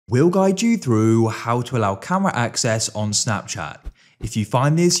We'll guide you through how to allow camera access on Snapchat. If you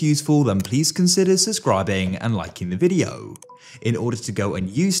find this useful, then please consider subscribing and liking the video. In order to go and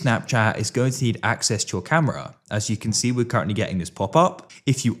use Snapchat, it's going to need access to your camera. As you can see, we're currently getting this pop-up.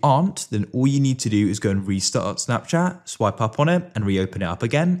 If you aren't, then all you need to do is go and restart Snapchat, swipe up on it and reopen it up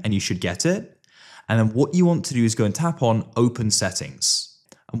again, and you should get it. And then what you want to do is go and tap on Open Settings.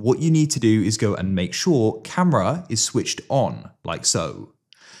 And what you need to do is go and make sure camera is switched on, like so.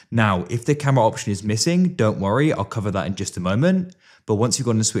 Now, if the camera option is missing, don't worry, I'll cover that in just a moment. But once you've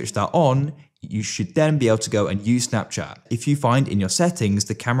gone and switched that on, you should then be able to go and use Snapchat. If you find in your settings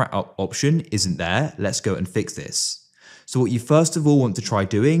the camera option isn't there, let's go and fix this. So what you first of all want to try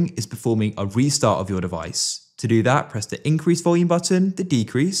doing is performing a restart of your device. To do that, press the increase volume button, the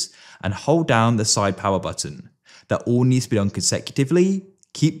decrease, and hold down the side power button. That all needs to be done consecutively.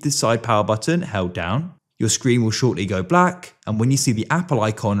 Keep the side power button held down. Your screen will shortly go black, and when you see the Apple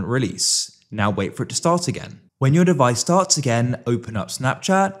icon, release. Now wait for it to start again. When your device starts again, open up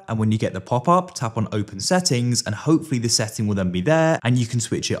Snapchat, and when you get the pop-up, tap on Open Settings, and hopefully the setting will then be there, and you can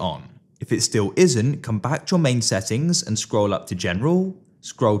switch it on. If it still isn't, come back to your main settings and scroll up to General,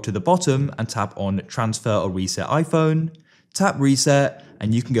 scroll to the bottom and tap on Transfer or Reset iPhone, tap Reset,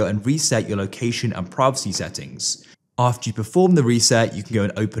 and you can go and reset your location and privacy settings. After you perform the reset, you can go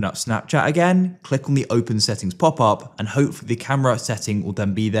and open up Snapchat again, click on the Open Settings pop-up, and hopefully the camera setting will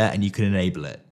then be there and you can enable it.